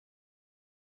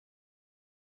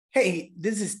Hey,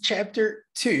 this is chapter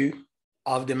 2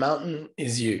 of The Mountain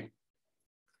Is You.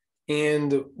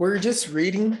 And we're just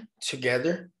reading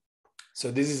together.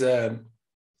 So this is a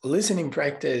listening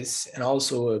practice and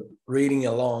also a reading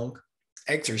along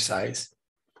exercise.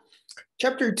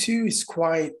 Chapter 2 is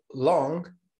quite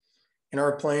long, and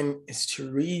our plan is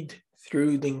to read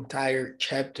through the entire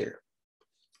chapter.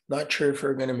 Not sure if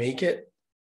we're going to make it.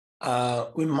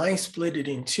 We might split it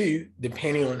in two,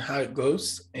 depending on how it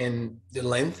goes and the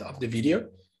length of the video.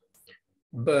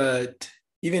 But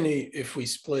even if we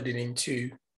split it in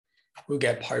two, we'll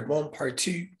get part 1, part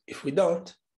 2. If we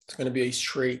don't, it's going to be a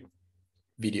straight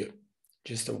video,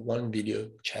 just a one video,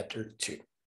 chapter 2.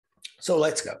 So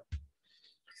let's go.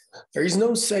 There is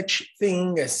no such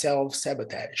thing as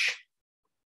self-sabotage.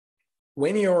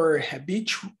 When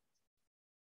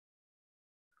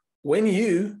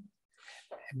you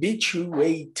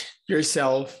habituate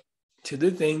yourself to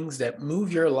the things that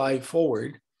move your life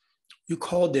forward, you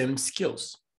call them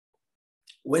skills.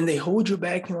 When they hold you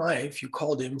back in life, you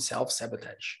call them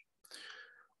self-sabotage.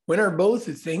 When are both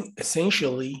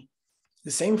essentially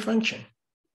the same function?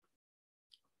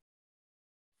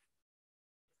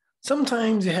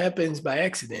 Sometimes it happens by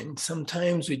accident.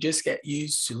 Sometimes we just get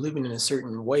used to living in a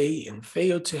certain way and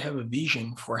fail to have a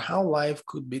vision for how life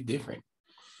could be different.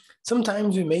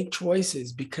 Sometimes we make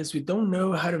choices because we don't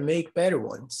know how to make better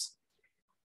ones,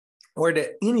 or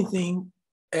that anything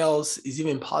else is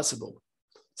even possible.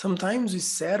 Sometimes we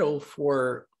settle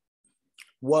for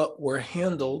what we're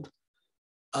handled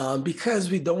because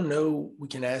we don't know we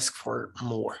can ask for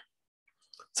more.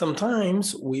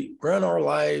 Sometimes we run our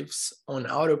lives on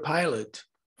autopilot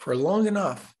for long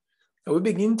enough that we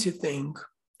begin to think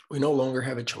we no longer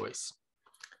have a choice.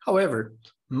 However,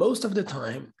 most of the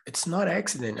time, it's not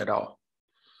accident at all.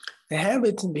 The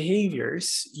habits and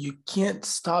behaviors you can't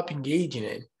stop engaging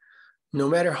in, no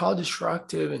matter how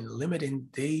destructive and limiting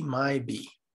they might be,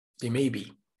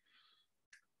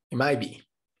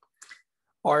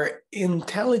 are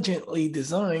intelligently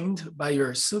designed by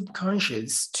your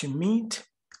subconscious to meet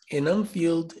an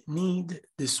unfulfilled need,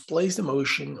 displaced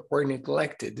emotion, or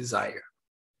neglected desire.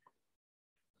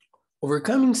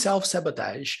 Overcoming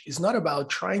self-sabotage is not about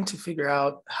trying to figure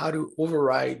out how to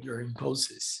override your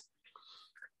impulses.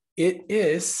 It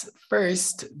is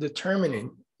first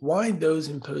determining why those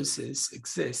impulses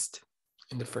exist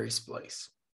in the first place.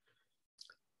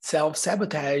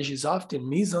 Self-sabotage is often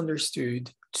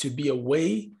misunderstood to be a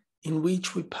way in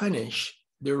which we punish,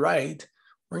 deride,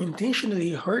 or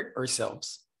intentionally hurt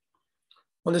ourselves.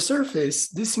 On the surface,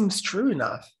 this seems true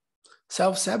enough.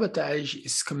 Self-sabotage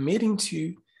is committing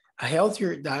to a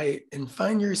healthier diet and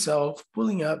find yourself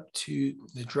pulling up to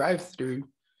the drive-thru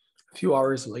a few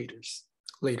hours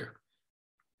later.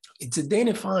 It's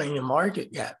identifying a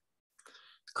market gap,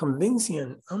 convincing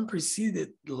an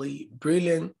unprecedentedly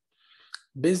brilliant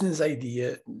business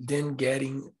idea, then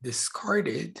getting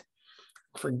discarded,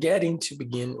 forgetting to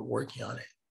begin working on it.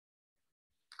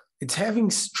 It's having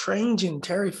strange and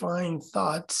terrifying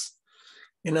thoughts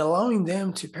and allowing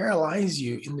them to paralyze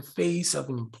you in the face of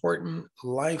important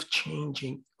life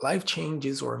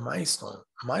changes or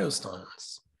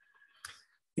milestones.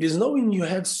 It is knowing you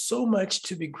have so much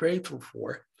to be grateful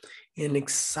for and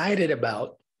excited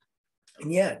about,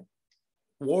 and yet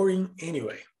worrying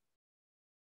anyway.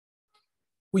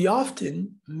 We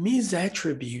often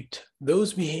misattribute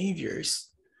those behaviors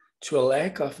to a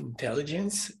lack of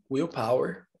intelligence,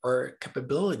 willpower, or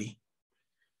capability.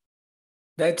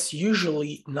 That's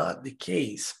usually not the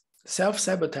case.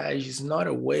 Self-sabotage is not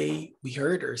a way we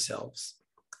hurt ourselves.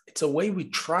 It's a way we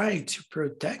try to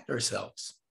protect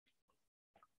ourselves.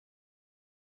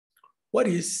 What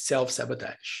is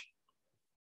self-sabotage?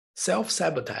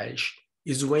 Self-sabotage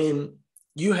is when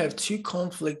you have two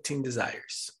conflicting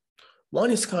desires.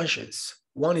 One is conscious,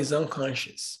 one is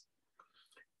unconscious.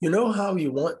 You know how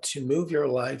you want to move your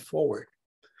life forward,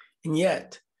 and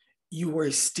yet you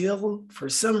are still, for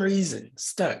some reason,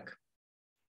 stuck.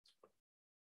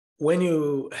 When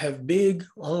you have big,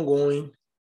 ongoing,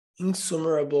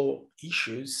 insurmountable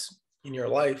issues in your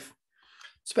life,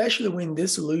 especially when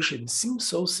this solution seems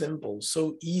so simple,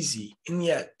 so easy, and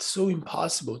yet so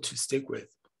impossible to stick with.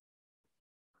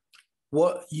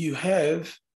 What you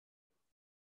have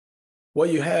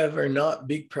are not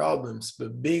big problems,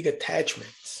 but big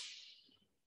attachments.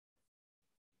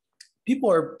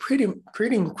 People are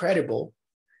pretty incredible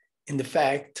in the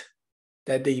fact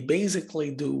that they basically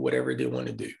do whatever they want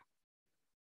to do.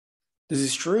 This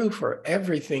is true for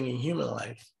everything in human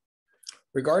life,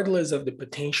 regardless of the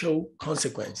potential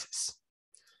consequences.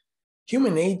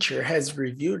 Human nature has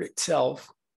revealed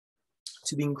itself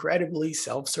to be incredibly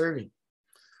self-serving.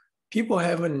 People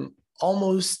have an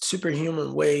almost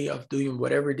superhuman way of doing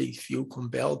whatever they feel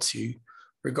compelled to,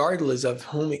 regardless of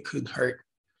whom it could hurt,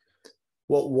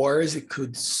 what wars it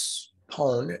could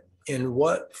spawn, and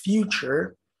what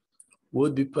future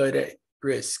would be put at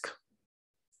risk.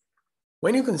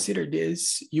 When you consider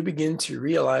this, you begin to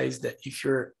realize that if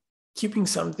you're keeping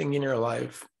something in your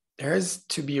life, there has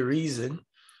to be a reason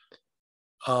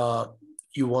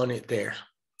you want it there.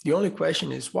 The only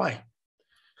question is why.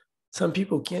 Some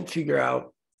people can't figure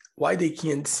out why they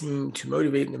can't seem to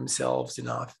motivate themselves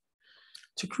enough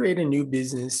to create a new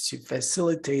business to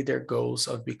facilitate their goals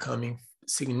of becoming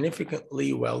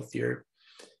significantly wealthier.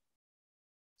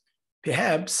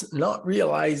 Perhaps not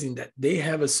realizing that they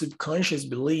have a subconscious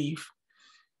belief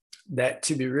that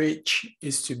to be rich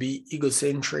is to be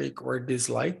egocentric or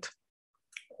disliked,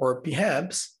 or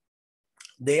perhaps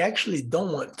they actually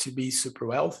don't want to be super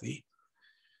wealthy.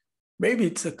 Maybe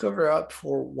it's a cover up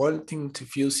for wanting to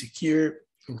feel secure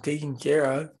and taken care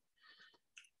of,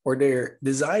 or their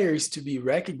desires to be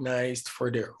recognized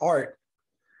for their art.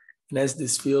 And as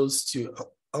this feels too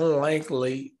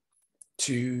unlikely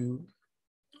to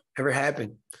ever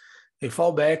happen, they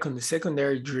fall back on the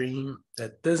secondary dream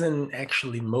that doesn't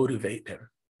actually motivate them.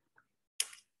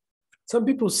 Some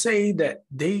people say that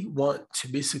they want to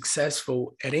be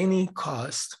successful at any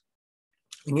cost,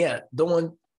 and yet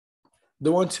don't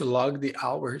want to log the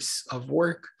hours of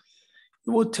work it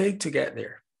will take to get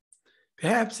there.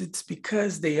 Perhaps it's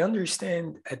because they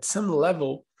understand at some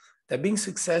level that being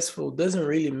successful doesn't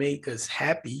really make us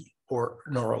happy or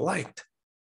nor liked.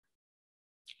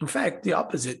 In fact, the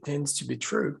opposite tends to be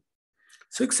true.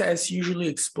 Success usually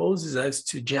exposes us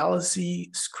to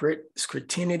jealousy,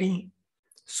 scrutiny.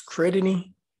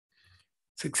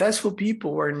 Successful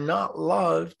people are not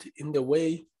loved in the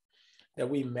way that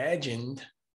we imagined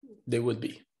they would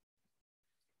be.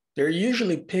 They're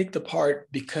usually picked apart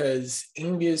because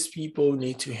envious people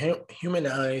need to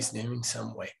humanize them in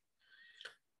some way.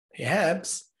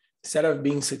 Perhaps instead of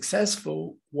being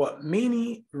successful, what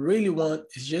many really want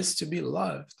is just to be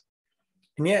loved.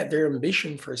 And yet their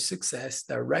ambition for success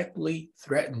directly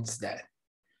threatens that.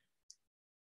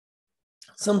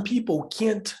 Some people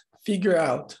can't figure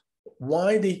out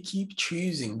why they keep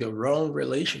choosing the wrong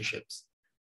relationships.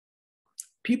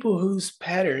 People whose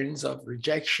patterns of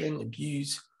rejection,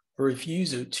 abuse, or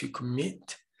refusal to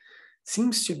commit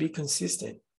seems to be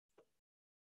consistent.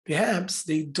 Perhaps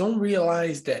they don't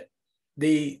realize that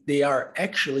they are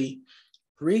actually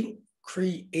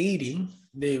recreating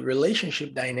the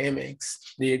relationship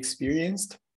dynamics they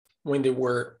experienced when they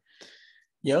were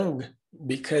young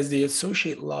because they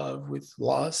associate love with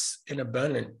loss and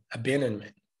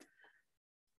abandonment.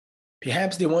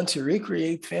 Perhaps they want to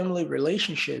recreate family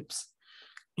relationships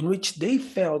in which they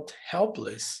felt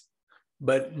helpless,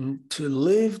 but to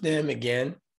live them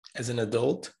again as an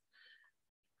adult,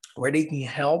 where they can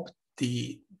help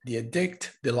the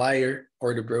addict, the liar,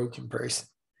 or the broken person.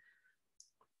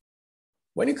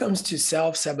 When it comes to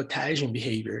self-sabotaging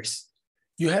behaviors,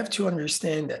 you have to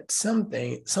understand that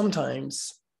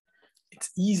sometimes it's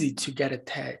easy to get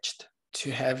attached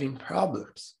to having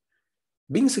problems.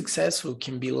 Being successful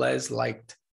can be less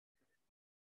liked.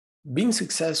 Being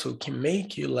successful can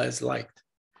make you less liked.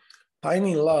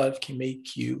 Finding love can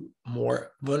make you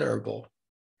more vulnerable.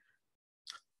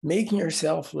 Making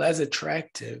yourself less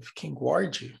attractive can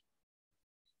guard you.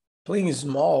 Playing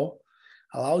small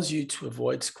allows you to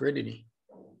avoid scrutiny.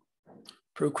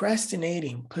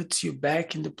 Procrastinating puts you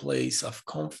back in the place of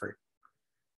comfort.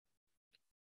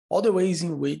 All the ways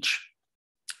in which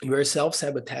you are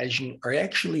self-sabotaging are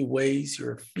actually ways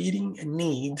you're feeding a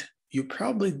need you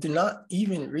probably do not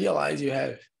even realize you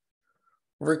have.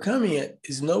 Overcoming it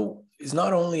is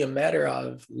not only a matter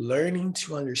of learning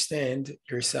to understand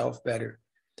yourself better,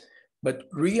 but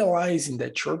realizing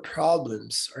that your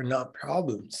problems are not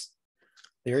problems,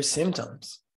 they are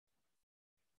symptoms.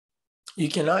 You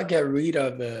cannot get rid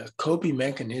of a coping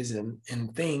mechanism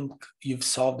and think you've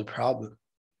solved the problem.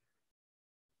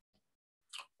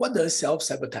 What does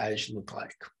self-sabotage look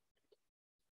like?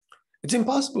 It's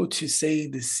impossible to say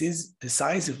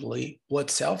decisively what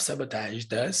self-sabotage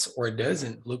does or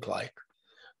doesn't look like,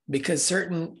 because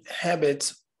certain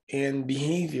habits and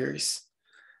behaviors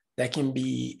that can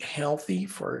be healthy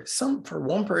for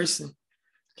one person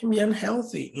can be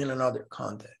unhealthy in another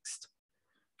context.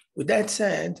 With that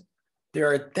said, there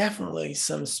are definitely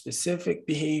some specific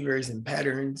behaviors and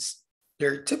patterns that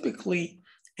are typically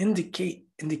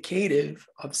indicative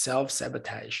of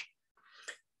self-sabotage.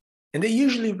 And they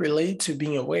usually relate to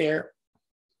being aware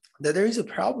that there is a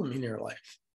problem in your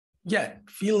life, yet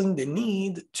feeling the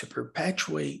need to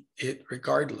perpetuate it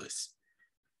regardless.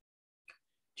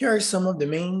 Here are some of the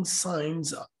main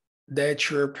signs that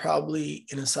you're probably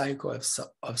in a cycle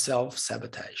of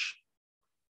self-sabotage.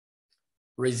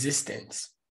 Resistance.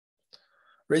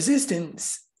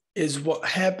 Resistance is what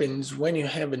happens when you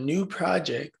have a new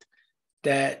project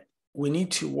that we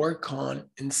need to work on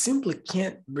and simply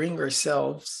can't bring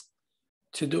ourselves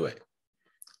to do it.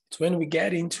 It's when we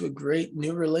get into a great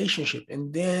new relationship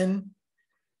and then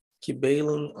keep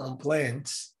bailing on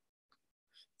plans.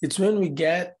 It's when we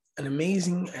get an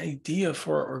amazing idea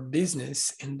for our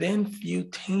business and then feel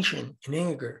tension and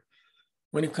anger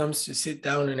when it comes to sit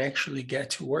down and actually get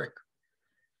to work.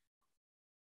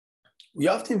 We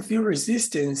often feel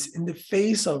resistance in the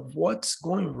face of what's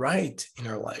going right in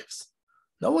our lives,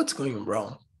 not what's going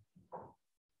wrong.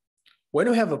 When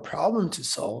we have a problem to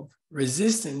solve,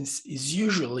 resistance is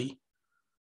usually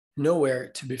nowhere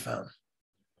to be found.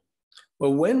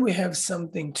 But when we have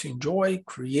something to enjoy,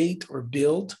 create, or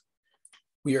build,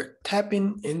 we are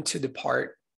tapping into a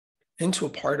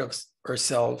part of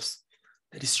ourselves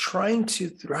that is trying to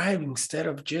thrive instead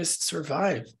of just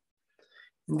survive.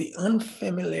 And the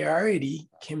unfamiliarity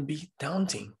can be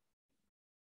daunting.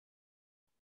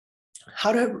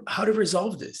 How to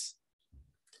resolve this?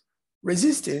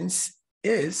 Resistance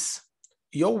is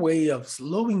your way of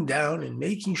slowing down and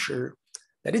making sure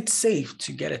that it's safe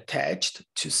to get attached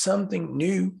to something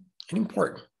new and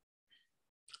important.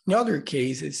 In other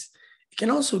cases, it can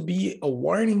also be a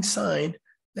warning sign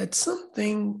that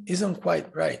something isn't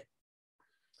quite right.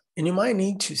 And you might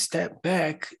need to step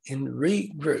back and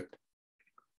regroup.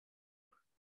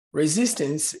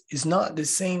 Resistance is not the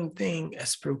same thing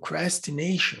as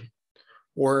procrastination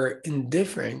or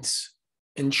indifference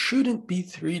and shouldn't be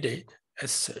treated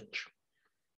as such.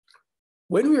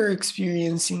 When we are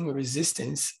experiencing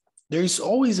resistance, there is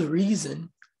always a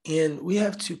reason and we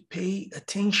have to pay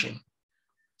attention.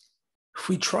 If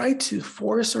we try to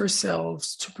force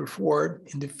ourselves to perform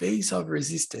in the face of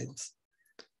resistance,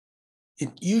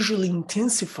 it usually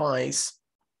intensifies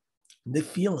the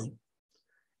feeling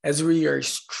as we are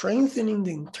strengthening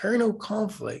the internal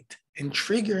conflict and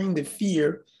triggering the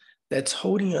fear that's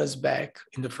holding us back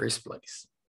in the first place.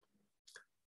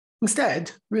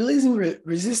 Instead, releasing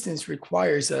resistance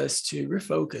requires us to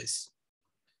refocus.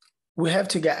 We have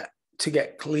to get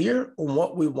clear on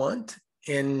what we want,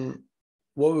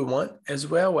 as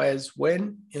well as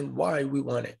when and why we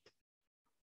want it.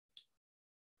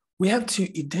 We have to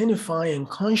identify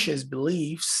unconscious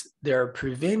beliefs that are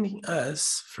preventing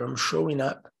us from showing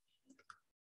up.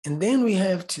 And then we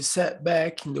have to set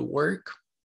back into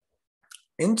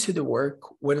the work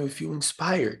when we feel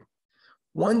inspired,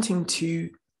 wanting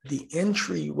to the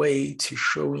entryway to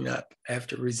showing up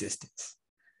after resistance.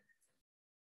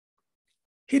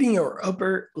 Hitting your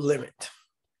upper limit.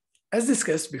 As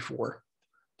discussed before,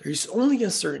 there's only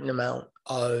a certain amount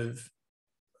of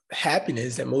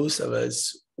happiness that most of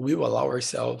us will allow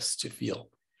ourselves to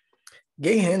feel.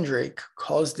 Gay Hendrick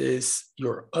calls this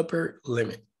your upper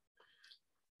limit.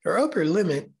 Your upper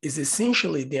limit is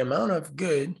essentially the amount of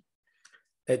good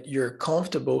that you're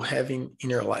comfortable having in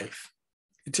your life.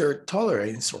 It's your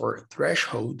tolerance or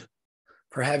threshold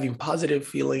for having positive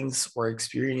feelings or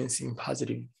experiencing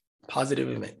positive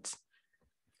events.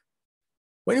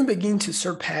 When you begin to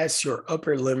surpass your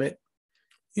upper limit,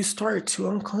 you start to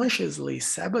unconsciously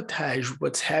sabotage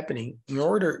what's happening in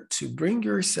order to bring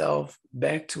yourself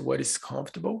back to what is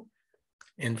comfortable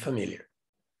and familiar.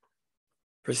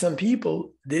 For some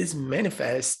people, this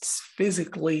manifests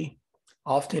physically,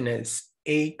 often as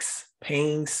aches,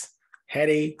 pains,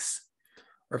 headaches,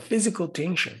 or physical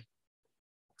tension.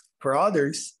 For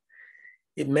others,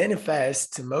 it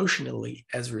manifests emotionally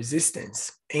as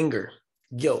resistance, anger,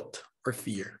 guilt, or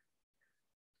fear.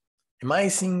 It might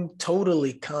seem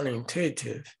totally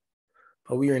counterintuitive,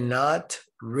 but we are not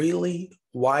really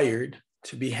wired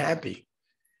to be happy.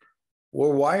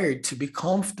 We're wired to be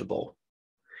comfortable.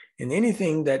 And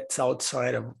anything that's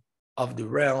outside of the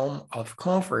realm of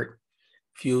comfort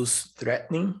feels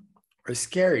threatening or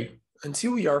scary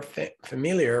until we are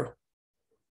familiar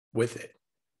with it.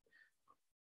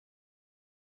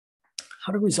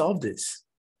 How to resolve this?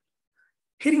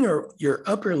 Hitting your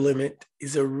upper limit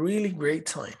is a really great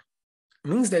sign. It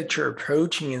means that you're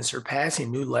approaching and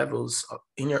surpassing new levels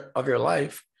of your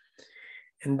life.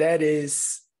 And that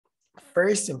is,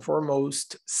 first and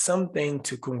foremost, something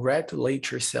to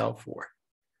congratulate yourself for.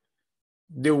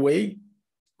 The way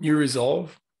you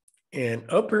resolve an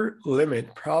upper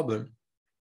limit problem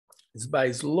is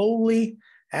by slowly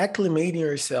acclimating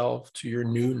yourself to your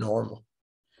new normal.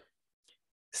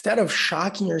 Instead of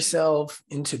shocking yourself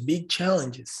into big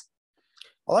challenges,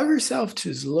 allow yourself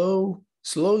to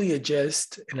slowly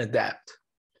adjust and adapt.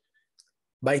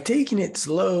 By taking it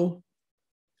slow,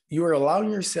 you are allowing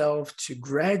yourself to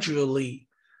gradually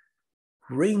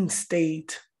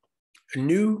reinstate a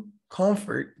new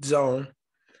comfort zone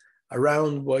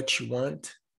around what you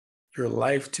want your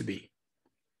life to be.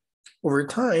 Over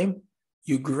time,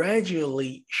 you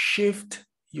gradually shift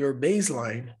your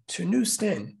baseline to a new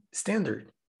standard.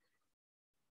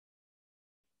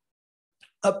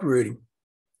 Uprooting.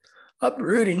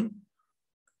 Uprooting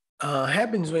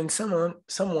happens when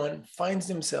someone finds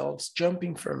themselves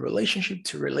jumping from relationship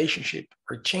to relationship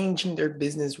or changing their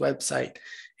business website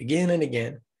again and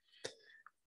again,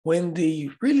 when they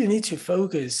really need to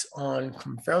focus on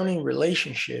confronting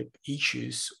relationship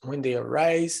issues when they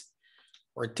arise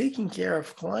or taking care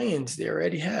of clients they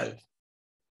already have.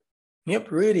 In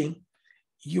uprooting,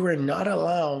 you are not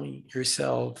allowing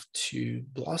yourself to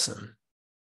blossom.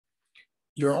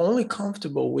 You're only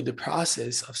comfortable with the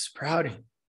process of sprouting.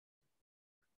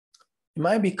 You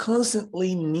might be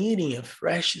constantly needing a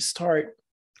fresh start,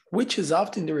 which is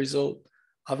often the result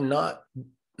of not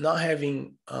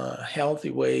having healthy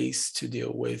ways to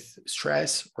deal with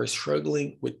stress or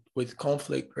struggling with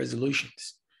conflict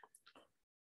resolutions.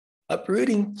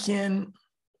 Uprooting can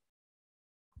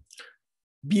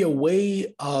be a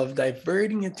way of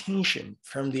diverting attention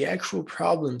from the actual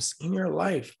problems in your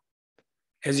life,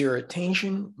 as your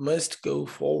attention must go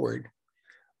forward,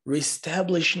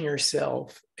 reestablishing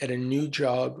yourself at a new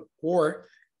job or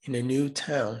in a new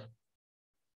town.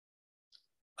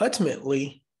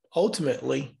 Ultimately,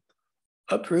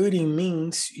 uprooting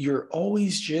means you're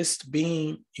always just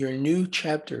being your new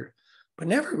chapter, but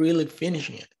never really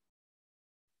finishing it.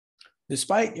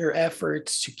 Despite your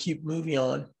efforts to keep moving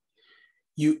on,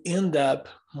 you end up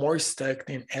more stuck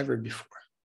than ever before.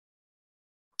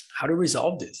 How to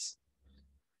resolve this?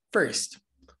 First,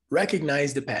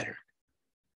 recognize the pattern.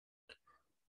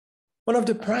 One of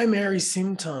the primary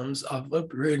symptoms of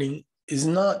uprooting is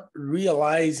not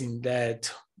realizing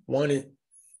that one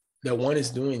is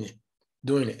doing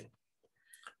it.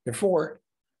 Therefore,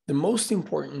 the most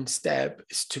important step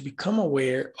is to become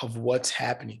aware of what's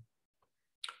happening.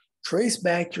 Trace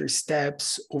back your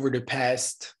steps over the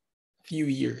past few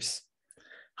years.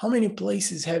 How many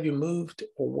places have you moved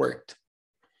or worked?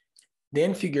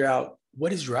 Then figure out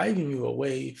what is driving you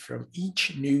away from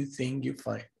each new thing you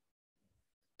find.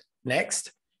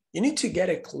 Next, you need to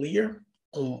get clear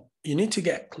on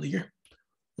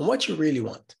what you really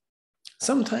want.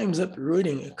 Sometimes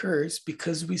uprooting occurs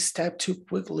because we step too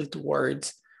quickly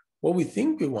towards what we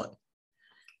think we want,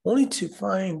 only to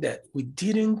find that we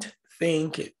didn't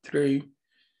think it through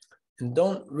and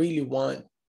don't really want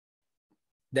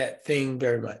that thing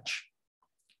very much.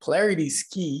 Clarity is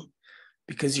key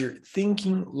because you're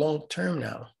thinking long-term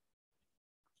now.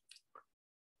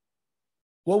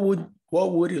 What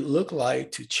would it look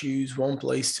like to choose one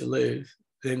place to live,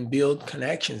 then build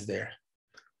connections there?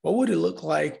 What would it look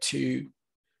like to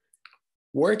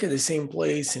work at the same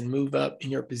place and move up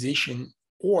in your position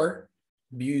or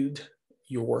build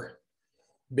your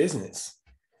business?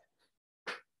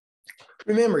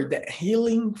 Remember that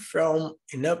healing from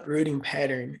an uprooting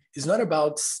pattern is not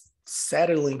about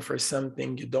settling for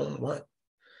something you don't want,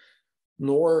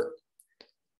 nor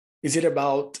is it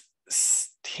about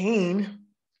staying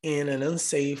in an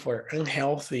unsafe or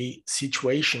unhealthy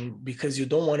situation because you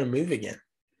don't want to move again.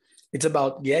 It's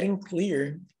about getting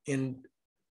clear and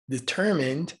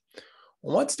determined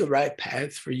on what's the right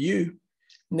path for you,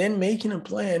 and then making a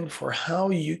plan for how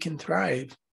you can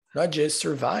thrive, not just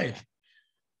survive.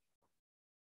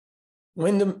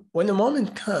 When the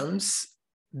moment comes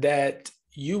that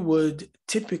you would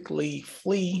typically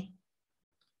flee,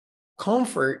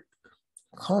 confront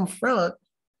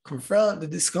the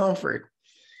discomfort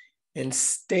and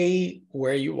stay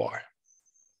where you are.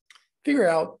 Figure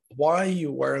out why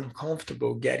you were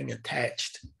uncomfortable getting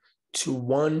attached to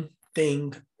one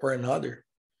thing or another,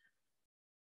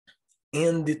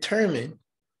 and determine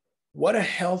what a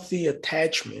healthy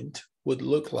attachment would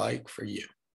look like for you.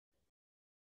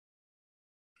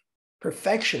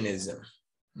 Perfectionism,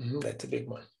 that's a big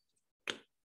one.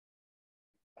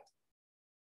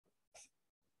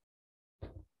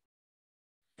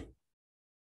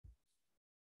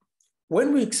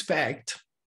 When we expect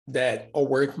that our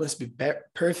work must be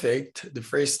perfect the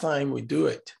first time we do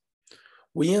it,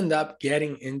 we end up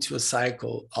getting into a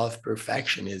cycle of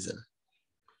perfectionism.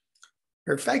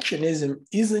 Perfectionism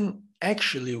isn't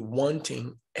actually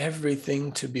wanting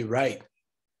everything to be right.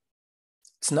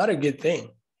 It's not a good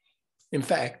thing. In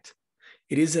fact,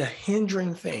 it is a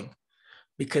hindering thing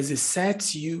because it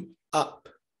sets you up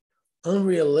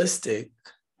unrealistic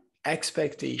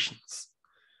expectations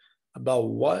about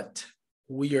what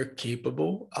we are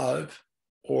capable of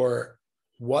or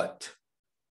what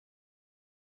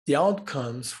the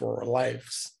outcomes for our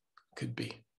lives could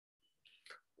be.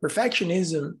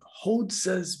 Perfectionism holds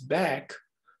us back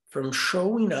from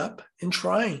showing up and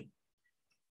trying,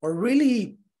 or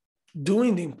really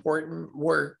doing the important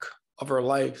work of our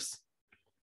lives.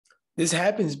 This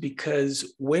happens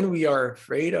because when we are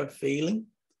afraid of failing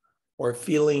or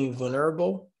feeling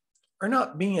vulnerable or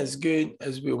not being as good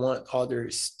as we want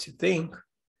others to think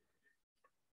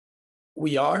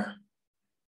we are,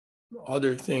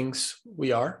 other things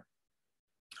we are,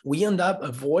 we end up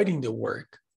avoiding the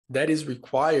work that is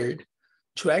required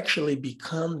to actually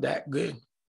become that good.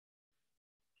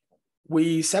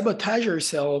 We sabotage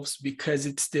ourselves because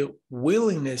it's the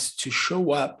willingness to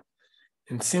show up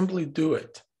and simply do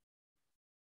it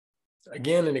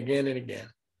again and again and again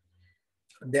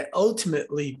that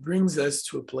ultimately brings us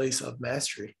to a place of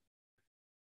mastery.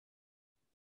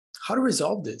 How to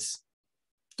resolve this?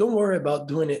 Don't worry about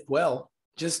doing it well,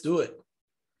 just do it.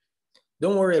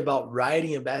 Don't worry about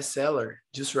writing a bestseller,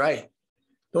 just write.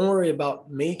 Don't worry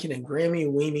about making a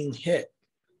Grammy-winning hit,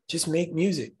 just make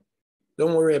music.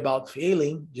 Don't worry about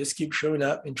failing, just keep showing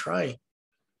up and trying.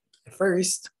 At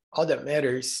first, all that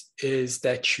matters is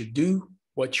that you do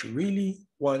what you really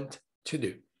want to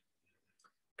do.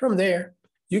 From there,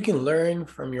 you can learn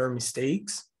from your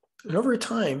mistakes and over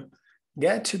time,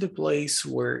 get to the place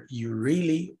where you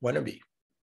really want to be.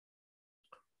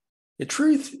 The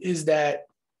truth is that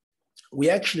we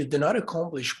actually do not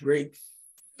accomplish great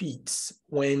feats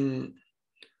when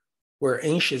we're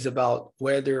anxious about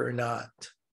whether or not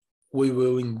it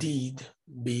will indeed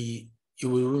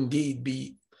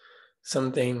be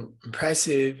something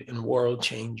impressive and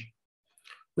world-changing.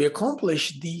 We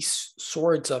accomplish these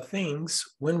sorts of things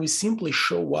when we simply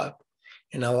show up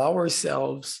and allow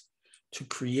ourselves to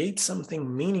create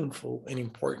something meaningful and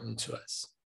important to us.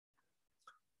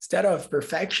 Instead of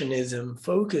perfectionism,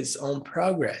 focus on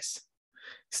progress.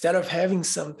 Instead of having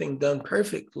something done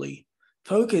perfectly,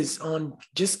 focus on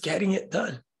just getting it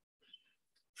done.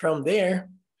 From there,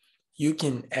 you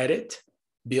can edit,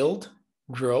 build,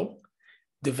 grow,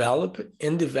 develop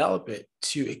it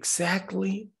to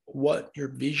exactly what your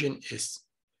vision is.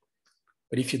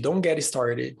 But if you don't get it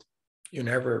started, you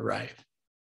never arrive.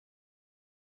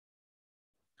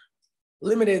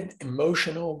 Limited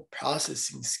emotional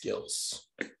processing skills.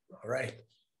 All right.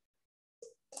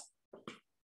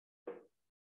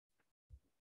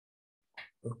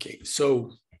 Okay,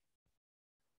 so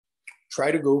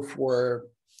try to go for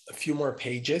a few more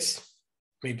pages,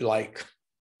 maybe like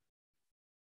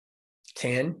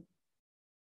 10,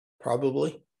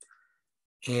 probably.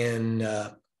 And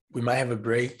we might have a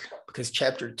break because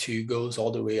chapter 2 goes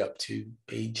all the way up to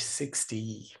page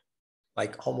 60,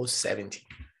 like almost 70.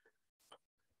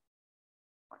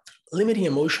 Limiting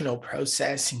emotional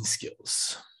processing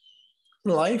skills.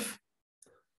 In life,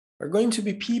 there are going to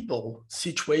be people,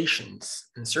 situations,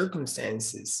 and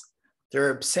circumstances that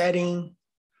are upsetting,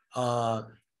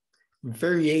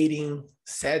 infuriating,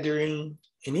 saddening,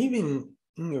 and even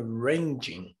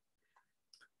enraging.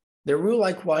 There will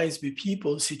likewise be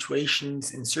people,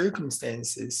 situations, and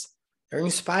circumstances that are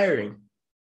inspiring,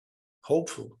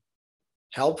 hopeful,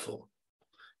 helpful,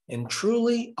 and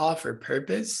truly offer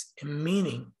purpose and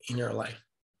meaning in your life.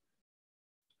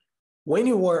 When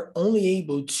you are only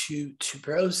able to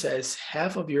process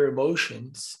half of your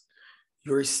emotions,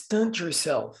 you stunt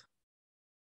yourself.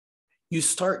 You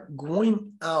start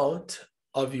going out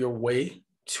of your way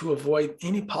to avoid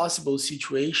any possible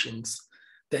situations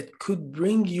that could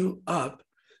bring you up,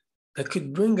 that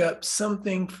could bring up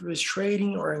something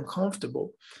frustrating or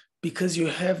uncomfortable because you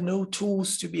have no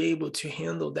tools to be able to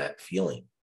handle that feeling.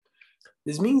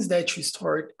 This means that you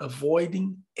start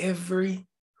avoiding every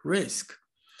risk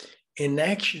and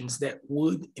actions that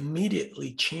would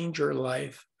immediately change your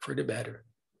life for the better.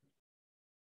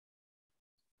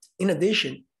 In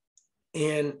addition,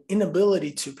 an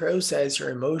inability to process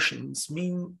your emotions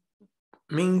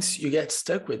means you get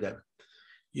stuck with them.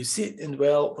 You sit and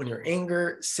dwell on your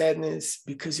anger, sadness,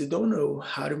 because you don't know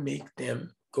how to make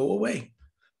them go away.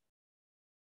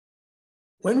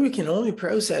 When we can only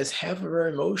process half of our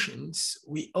emotions,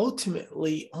 we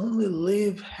ultimately only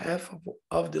live half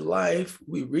of the life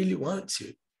we really want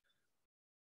to.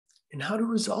 And how to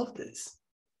resolve this?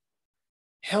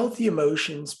 Healthy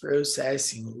emotions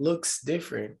processing looks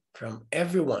different from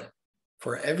everyone,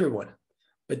 for everyone,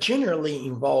 but generally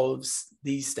involves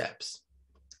these steps.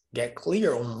 Get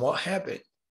clear on what happened.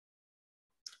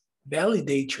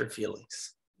 Validate your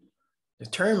feelings.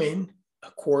 Determine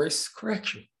a course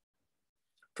correction.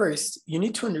 First, you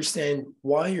need to understand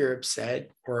why you're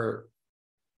upset or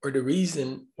the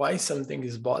reason why something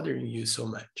is bothering you so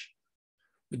much.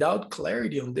 Without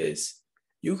clarity on this,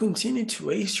 you continue to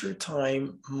waste your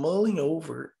time mulling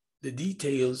over the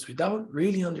details without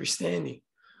really understanding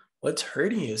what's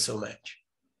hurting you so much.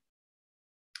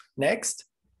 Next,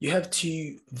 you have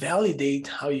to validate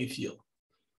how you feel.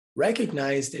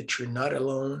 Recognize that you're not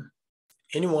alone.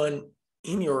 Anyone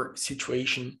in your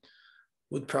situation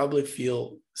would probably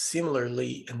feel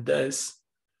similarly and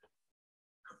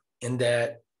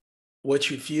that what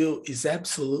you feel is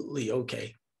absolutely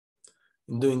okay.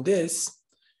 In doing this,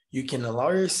 you can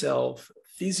allow yourself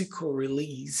physical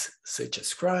release, such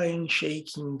as crying,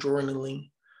 shaking,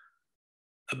 journaling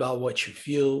about what you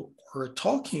feel, or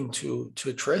talking to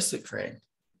a trusted friend.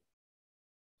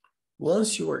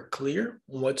 Once you are clear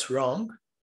on what's wrong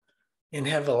and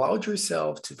have allowed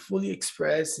yourself to fully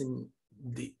express in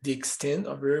the extent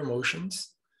of your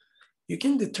emotions, you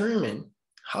can determine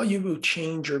how you will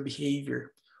change your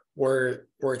behavior or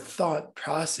thought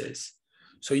process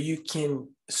so you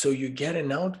get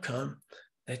an outcome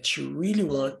that you really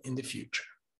want in the future.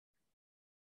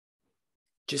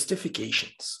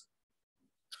 Justifications.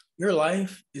 Your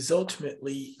life is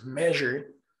ultimately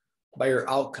measured by your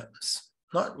outcomes,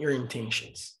 not your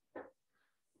intentions.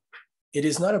 It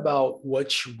is not about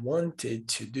what you wanted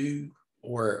to do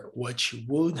or what you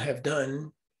would have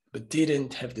done but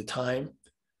didn't have the time.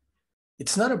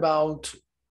 It's not about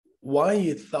why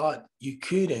you thought you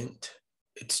couldn't.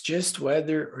 It's just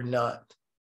whether or not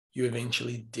you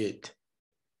eventually did.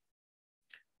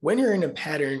 When you're in a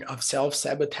pattern of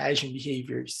self-sabotaging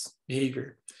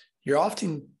behavior, you're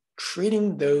often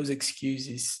treating those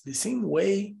excuses the same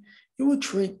way you would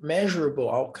treat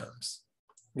measurable outcomes.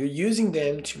 You're using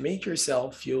them to make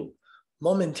yourself feel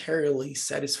momentarily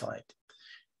satisfied,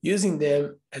 using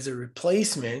them as a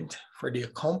replacement for the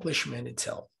accomplishment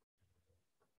itself.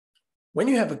 When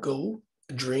you have a goal,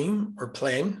 a dream, or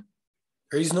plan,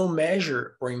 there is no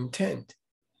measure or intent.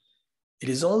 It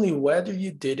is only whether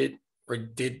you did it or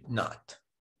did not.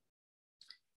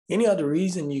 Any other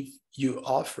reason you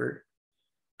offer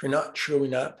for not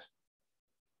showing up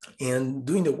and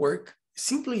doing the work,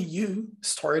 simply you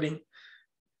stating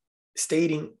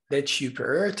that you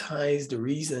prioritize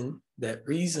that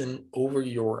reason over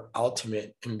your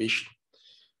ultimate ambition,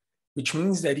 which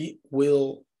means that it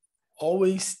will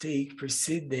always take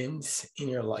precedence in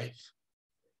your life.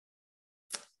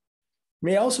 You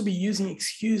may also be using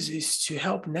excuses to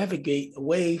help navigate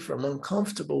away from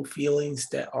uncomfortable feelings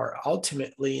that are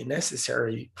ultimately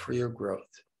necessary for your growth.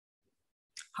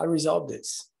 How to resolve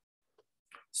this?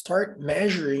 Start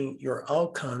measuring your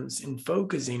outcomes and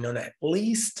focusing on at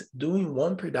least doing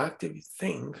one productive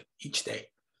thing each day.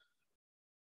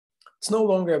 It's no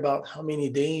longer about how many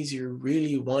days you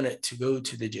really wanted to go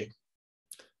to the gym.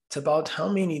 It's about how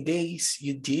many days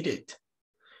you did it.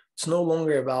 It's no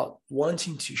longer about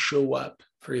wanting to show up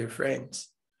for your friends.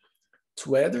 It's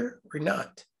whether or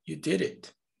not you did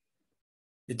it.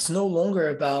 It's no longer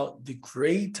about the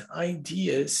great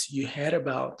ideas you had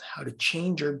about how to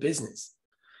change your business.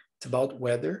 It's about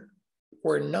whether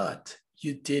or not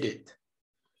you did it.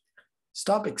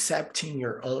 Stop accepting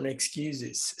your own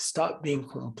excuses. Stop being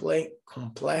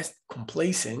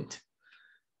complacent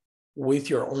with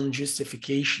your own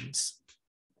justifications.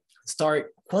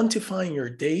 Start quantifying your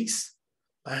days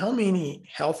by how many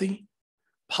healthy,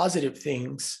 positive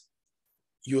things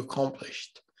you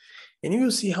accomplished. And you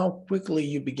will see how quickly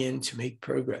you begin to make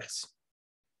progress.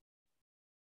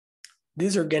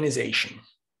 Disorganization.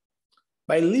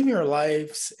 By living our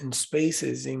lives and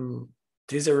spaces in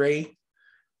disarray,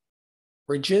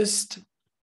 we're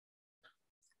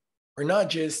not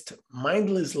just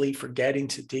mindlessly forgetting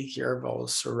to take care of our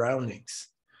surroundings.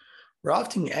 We're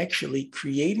often actually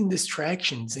creating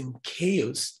distractions and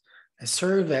chaos that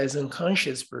serve as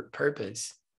unconscious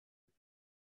purpose.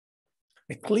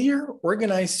 A clear,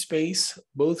 organized space,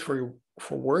 both for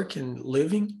work and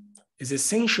living, is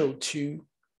essential to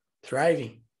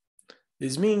thriving.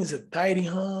 This means a tidy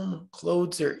home,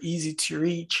 clothes that are easy to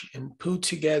reach and put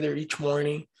together each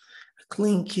morning, a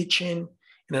clean kitchen,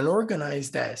 and an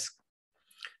organized desk.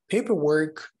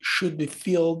 Paperwork should be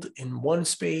filled in one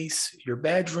space, your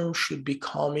bedroom should be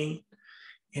calming,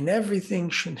 and everything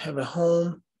should have a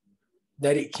home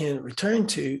that it can return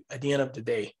to at the end of the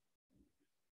day.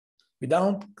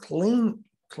 Without clean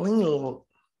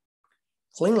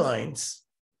lines,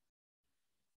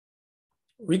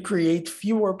 we create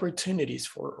fewer opportunities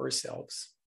for ourselves.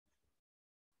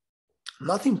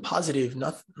 Nothing positive,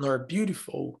 nor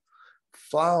beautiful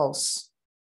flows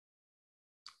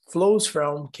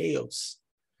from chaos.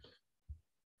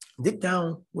 Deep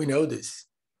down, we know this.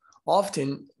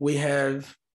 Often we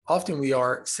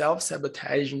are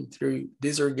self-sabotaging through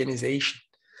disorganization.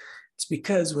 It's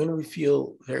because when we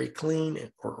feel very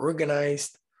clean or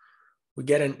organized, we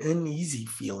get an uneasy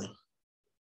feeling.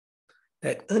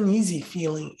 That uneasy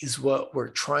feeling is what we're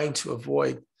trying to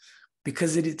avoid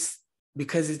because it's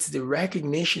the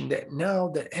recognition that now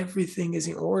that everything is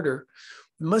in order,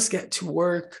 we must get to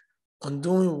work on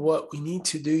doing what we need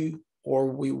to do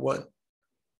or who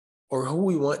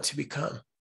we want to become.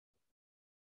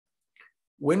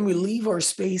 When we leave our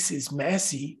spaces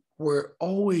messy, we're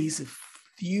always a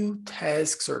few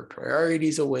tasks or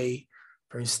priorities away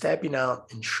from stepping out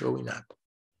and showing up.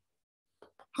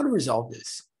 How to resolve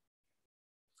this?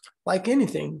 Like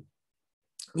anything,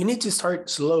 you need to start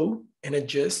slow and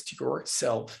adjust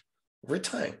yourself over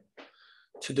time.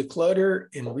 To declutter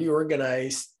and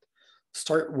reorganize,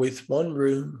 start with one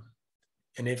room,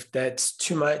 and if that's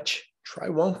too much, try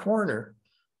one corner,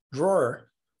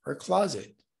 drawer, or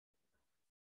closet.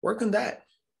 Work on that.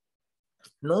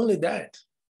 Not only that,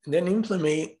 and then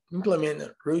implement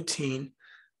a routine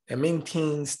that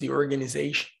maintains the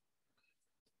organization.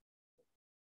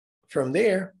 From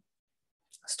there,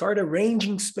 start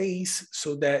arranging space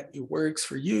so that it works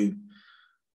for you,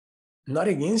 not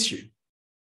against you.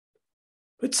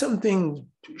 Put something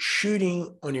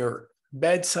shooting on your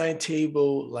bedside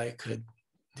table like a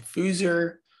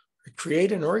diffuser, or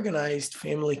create an organized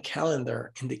family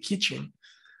calendar in the kitchen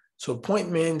so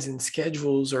appointments and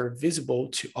schedules are visible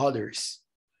to others.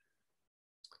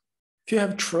 If you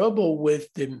have trouble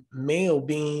with the mail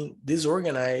being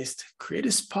disorganized, create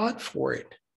a spot for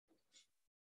it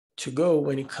to go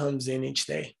when it comes in each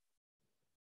day.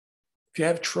 If you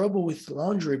have trouble with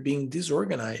laundry being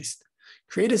disorganized,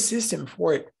 create a system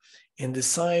for it and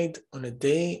decide on a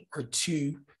day or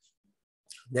two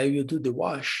that you do the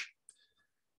wash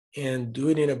and do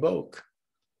it in bulk.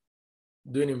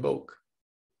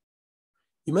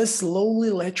 You must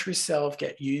slowly let yourself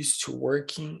get used to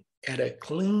working at a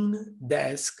clean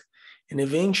desk, and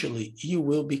eventually you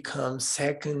will become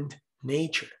second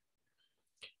nature.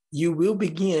 You will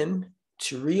begin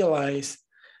to realize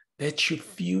that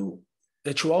you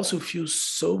also feel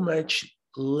so much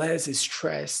less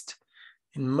stressed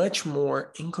and much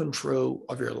more in control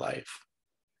of your life.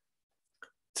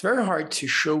 It's very hard to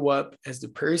show up as the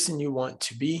person you want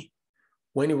to be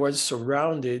when you are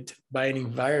surrounded by an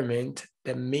environment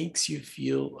that makes you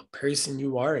feel a person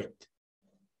you aren't.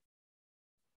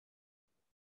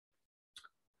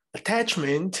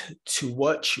 Attachment to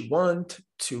what you want,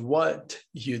 to what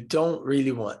you don't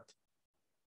really want.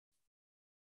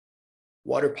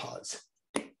 Water pause.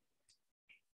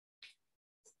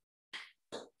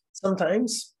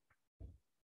 Sometimes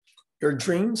your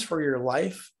dreams for your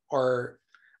life are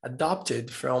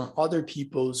adopted from other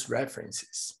people's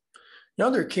references. In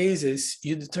other cases,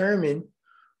 you determine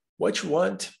what you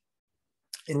want,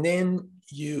 and then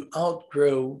you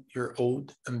outgrow your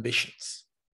old ambitions.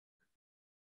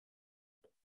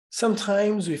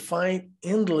 Sometimes we find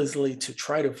endlessly to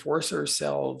try to force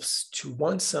ourselves to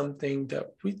want something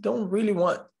that we don't really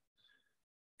want.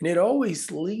 And it always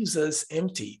leaves us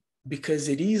empty because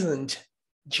it isn't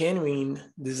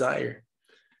genuine desire.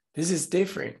 This is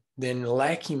different than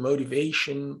lacking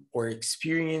motivation or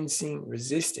experiencing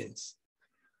resistance.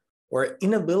 Or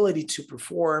inability to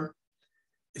perform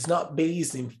is not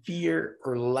based in fear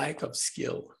or lack of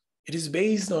skill. It is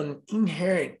based on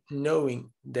inherent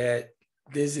knowing that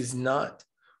this is not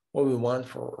what we want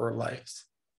for our lives.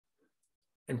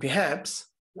 And perhaps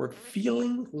we're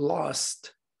feeling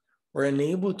lost or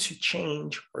unable to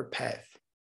change our path.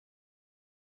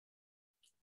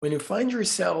 When you find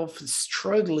yourself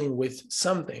struggling with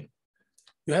something,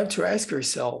 you have to ask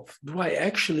yourself, do I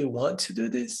actually want to do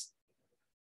this?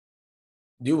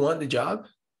 Do you want the job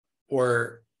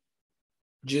or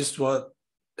just want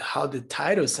how the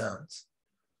title sounds?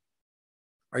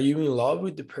 Are you in love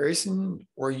with the person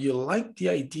or you like the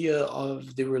idea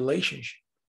of the relationship?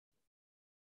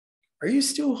 Are you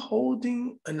still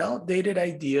holding an outdated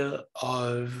idea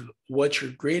of what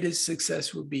your greatest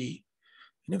success would be?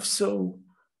 And if so,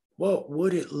 what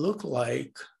would it look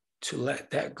like to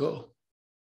let that go?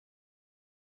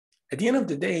 At the end of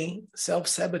the day,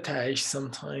 self-sabotage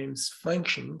sometimes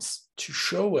functions to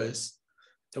show us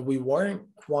that we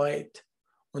weren't quite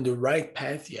on the right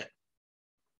path yet,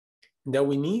 and that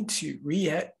we need to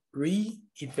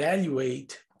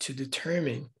reevaluate to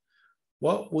determine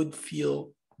what would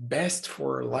feel best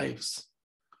for our lives,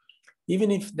 even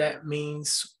if that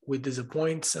means we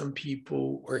disappoint some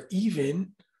people or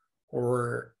even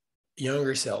our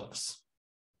younger selves.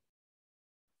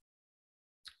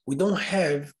 We do not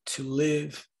have to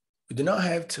live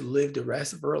the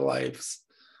rest of our lives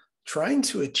trying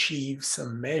to achieve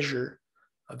some measure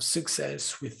of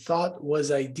success we thought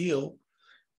was ideal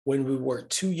when we were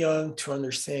too young to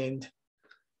understand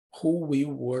who we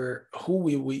were, who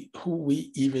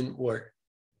we even were.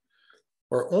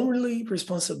 Our only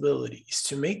responsibility is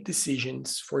to make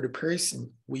decisions for the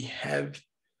person we have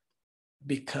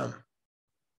become.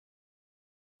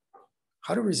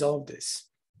 How to resolve this?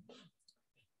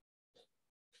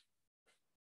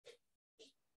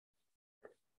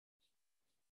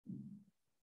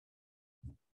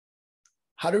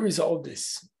 How to resolve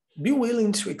this? Be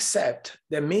willing to accept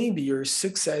that maybe your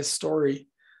success story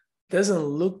doesn't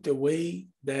look the way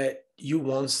that you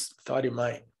once thought it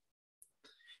might.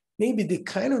 Maybe the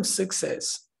kind of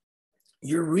success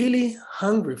you're really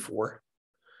hungry for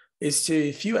is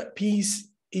to feel at peace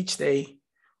each day,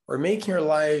 or making your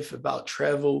life about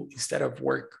travel instead of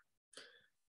work.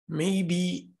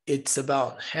 Maybe it's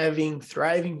about having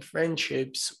thriving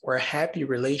friendships or a happy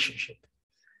relationship.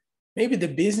 Maybe the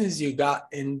business you got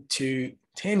into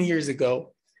 10 years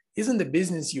ago isn't the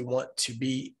business you want to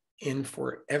be in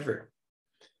forever.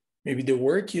 Maybe the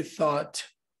work you thought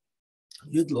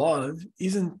you'd love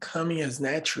isn't coming as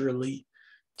naturally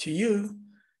to you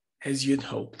as you'd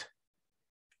hoped.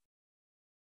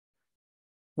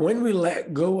 When we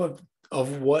let go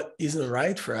of what isn't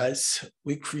right for us,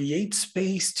 we create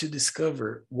space to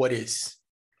discover what is.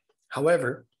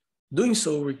 However, doing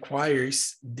so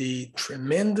requires the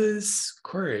tremendous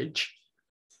courage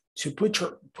to put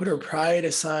our pride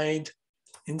aside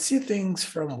and see things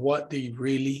from what they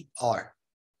really are.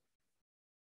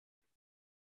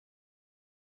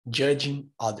 Judging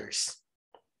others.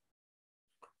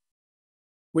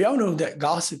 We all know that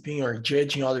gossiping or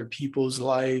judging other people's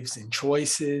lives and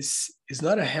choices is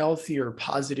not a healthy or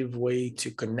positive way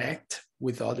to connect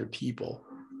with other people.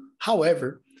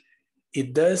 However,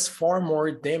 it does far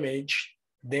more damage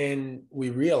than we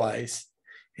realize,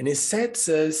 and it sets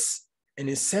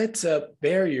up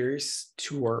barriers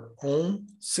to our own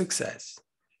success.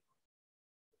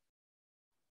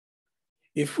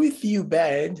 If we feel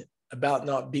bad about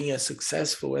not being as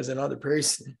successful as another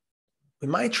person, we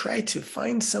might try to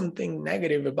find something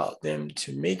negative about them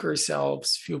to make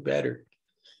ourselves feel better.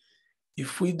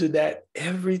 If we do that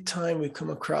every time we come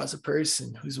across a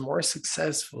person who's more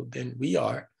successful than we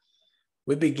are,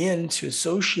 we begin to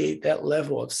associate that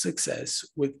level of success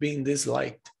with being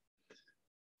disliked.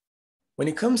 When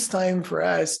it comes time for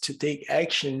us to take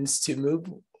actions to move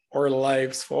our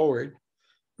lives forward,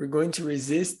 we're going to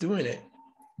resist doing it,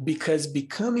 because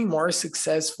becoming more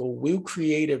successful will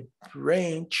create a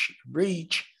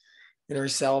breach in our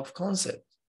self-concept.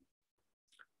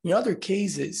 In other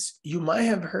cases, you might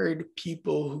have heard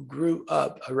people who grew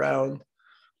up around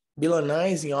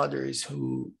villainizing others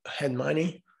who had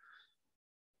money.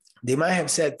 They might have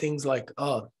said things like,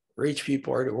 "Oh, rich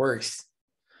people are the worst."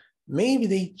 Maybe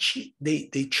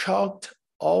they chalked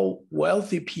all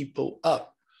wealthy people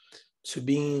up to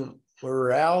being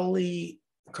morally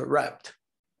corrupt.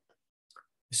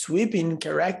 Sweeping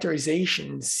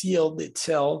characterization sealed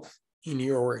itself in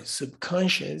your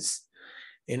subconscious,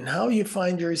 and how you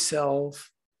find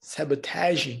yourself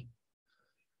sabotaging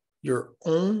your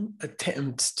own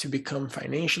attempts to become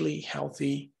financially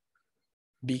healthy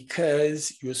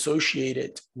because you associate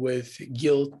it with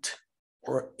guilt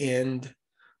and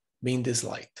being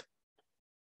disliked.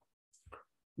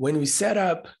 When we set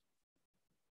up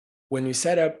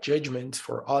judgments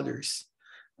for others,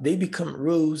 they become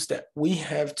rules that we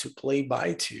have to play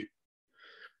by too.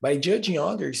 By judging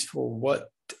others for what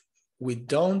we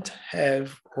don't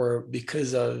have, or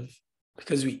because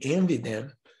we envy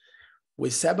them, we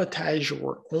sabotage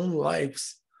our own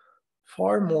lives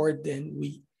far more than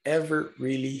we ever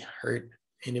really hurt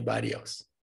anybody else.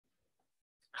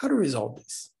 How to resolve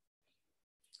this?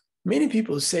 Many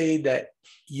people say that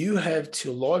you have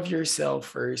to love yourself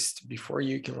first before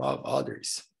you can love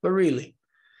others. But really,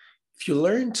 if you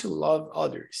learn to love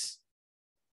others,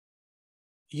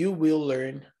 you will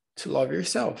learn to love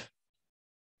yourself.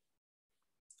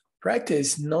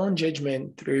 Practice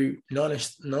non-judgment through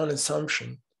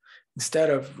non-assumption instead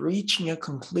of reaching a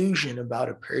conclusion about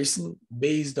a person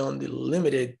based on the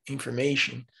limited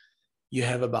information you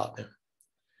have about them.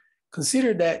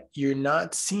 Consider that you're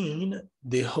not seeing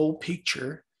the whole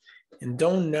picture and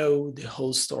don't know the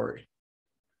whole story.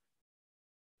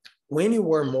 When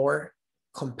you are more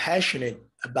compassionate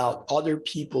about other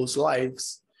people's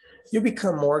lives, you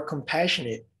become more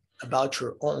compassionate about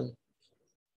your own.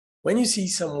 When you see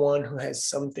someone who has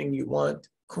something you want,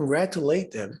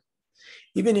 congratulate them,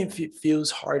 even if it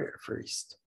feels hard at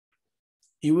first.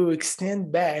 It will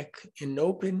extend back and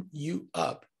open you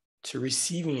up to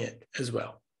receiving it as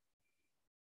well.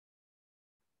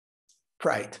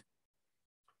 Pride.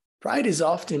 Pride is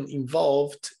often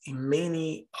involved in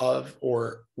many of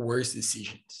our worst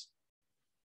decisions.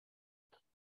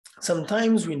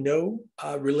 Sometimes we know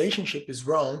a relationship is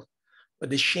wrong, but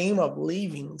the shame of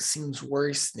leaving seems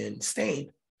worse than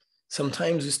staying.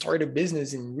 Sometimes we start a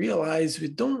business and realize we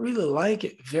don't really like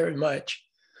it very much,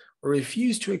 or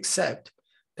refuse to accept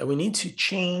that we need to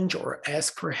change or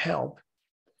ask for help.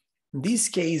 In these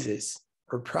cases,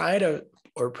 our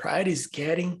pride is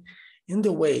getting in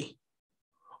the way.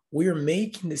 We are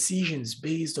making decisions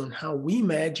based on how we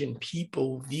imagine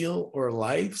people view our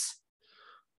lives,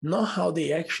 not how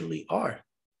they actually are.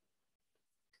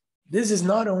 This is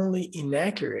not only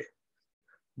inaccurate,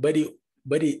 but it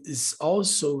is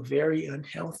also very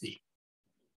unhealthy.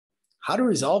 How to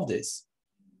resolve this?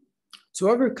 To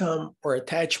overcome our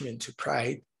attachment to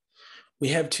pride, we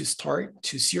have to start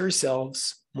to see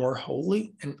ourselves more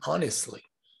wholly and honestly.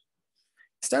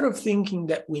 Instead of thinking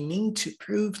that we need to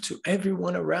prove to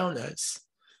everyone around us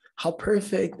how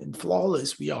perfect and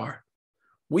flawless we are,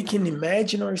 we can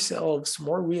imagine ourselves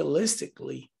more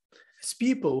realistically as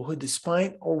people who,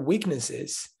 despite our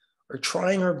weaknesses, are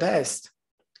trying our best.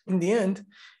 In the end, it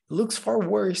looks far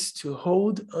worse to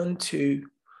hold on to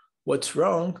what's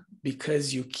wrong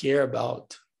because you care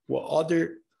about what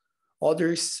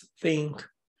others think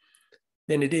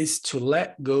than it is to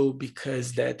let go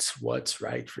because that's what's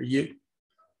right for you.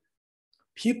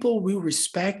 People will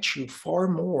respect you far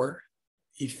more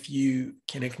if you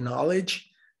can acknowledge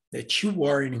that you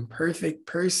are an imperfect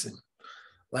person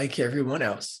like everyone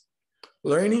else,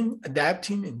 learning,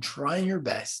 adapting, and trying your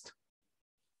best.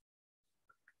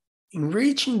 In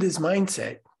reaching this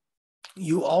mindset,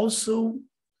 you also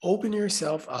open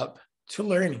yourself up to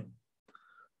learning.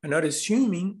 By not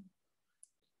assuming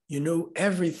you know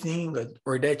everything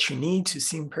or that you need to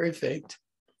seem perfect,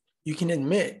 you can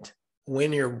admit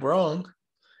when you're wrong,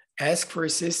 ask for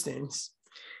assistance,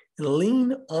 and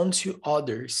lean onto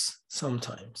others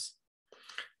sometimes.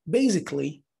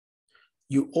 Basically,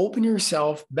 you open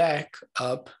yourself back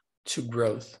up to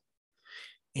growth,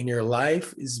 and your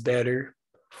life is better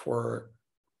for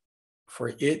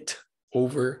it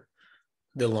over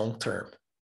the long term.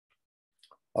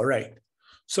 All right.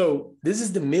 So this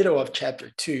is the middle of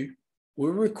chapter 2.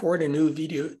 We'll record a new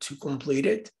video to complete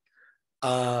it.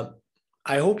 I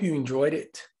hope you enjoyed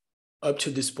it up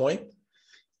to this point.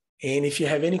 And if you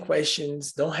have any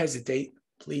questions, don't hesitate.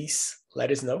 Please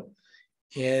let us know.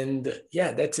 And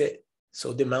yeah, that's it.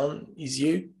 So the mountain is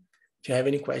you. If you have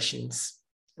any questions,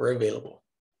 we're available.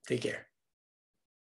 Take care.